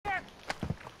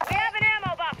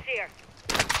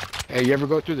Hey, you ever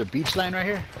go through the beach line right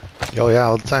here? Oh yeah,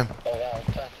 all the time.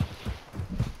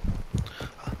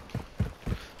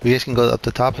 You guys can go up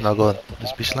the top and I'll go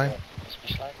this beach line.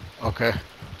 Okay.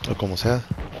 O como sea.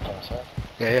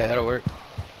 Yeah, that'll work.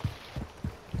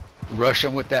 Rush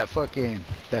them with that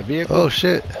vehicle. Oh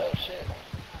shit.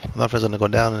 My friend's gonna go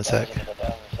down in a sec.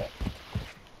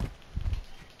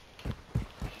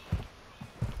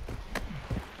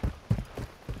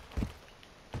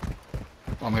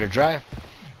 Want me to drive?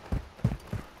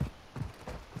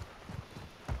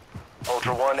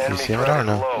 Ultra One, You enemy see him threat or is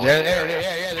no? low.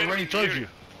 Yeah, they're running towards you.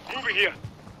 Moving here.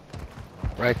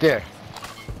 Right there.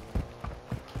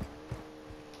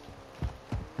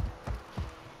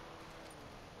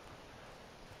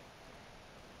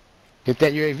 Get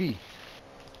that UAV.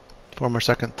 4 more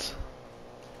seconds.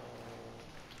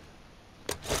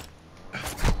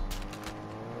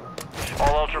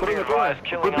 All Ultra be advised,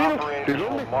 killing operators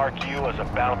will mark you as a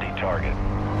bounty target.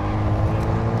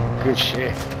 Good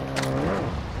shit.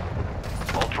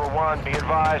 Ultra One, be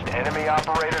advised, enemy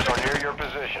operators are near your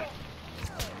position.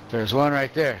 There's one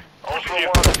right there. Ultra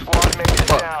One, the squad mate is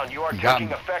Fuck. down. You are Got taking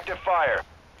me. effective fire.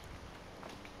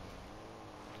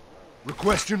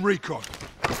 Requesting recon.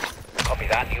 Copy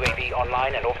that. UAV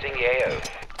online and orbiting the AO.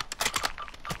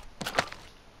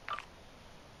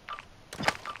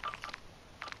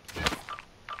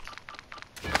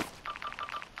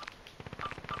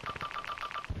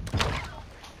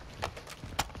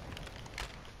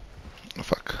 Oh,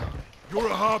 fuck. You're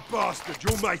a hard bastard.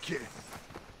 You'll make it.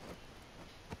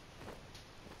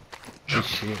 Good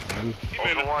shit, buddy.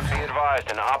 Ultra One, be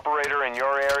advised, an operator in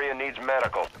your area needs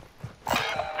medical.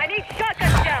 I need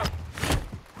shotgun shells.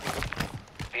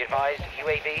 Be advised,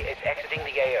 UAV is exiting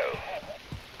the AO.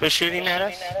 Who's shooting at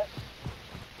us?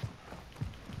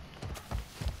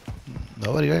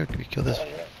 Nobody, right? We kill this.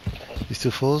 These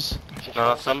two fools.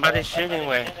 No, somebody's shooting,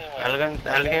 way. Alguien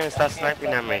está sniping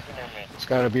at me. It's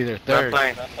gotta be their Not third.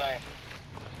 playing.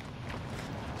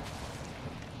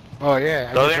 Oh yeah,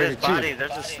 I Look just at heard his it too. body,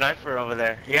 there's a sniper over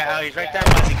there. Yeah, oh, he's right there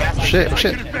by the gas station.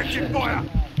 Shit. Effective fire.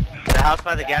 The house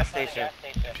by the gas station.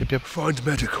 Yep. Find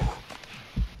medical.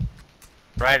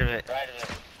 Right of it.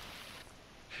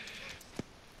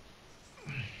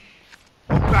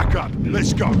 Back up.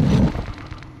 Let's go.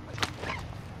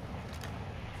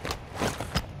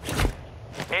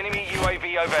 Enemy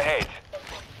UAV overhead.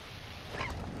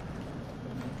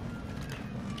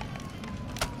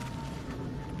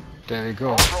 There they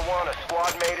go. Ultra One, a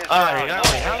squad mate is Oh, down. they You got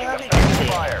are me. How taking did they effective get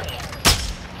me? fire.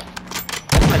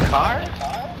 That's my car?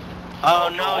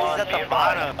 Oh no, Ultra One, he's at be the advised,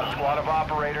 bottom. a squad of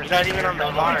operators He's not even on the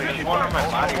car, he's one on my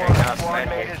body right now. Squad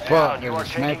mate Sniping. is Fuck, down. You there's are a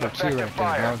taking sniper too effective right there,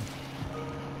 fire. dog.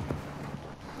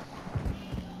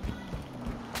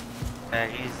 Yeah,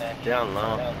 he's down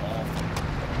low.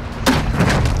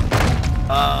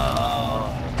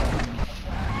 Oh.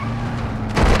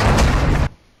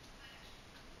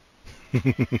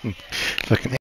 Fucking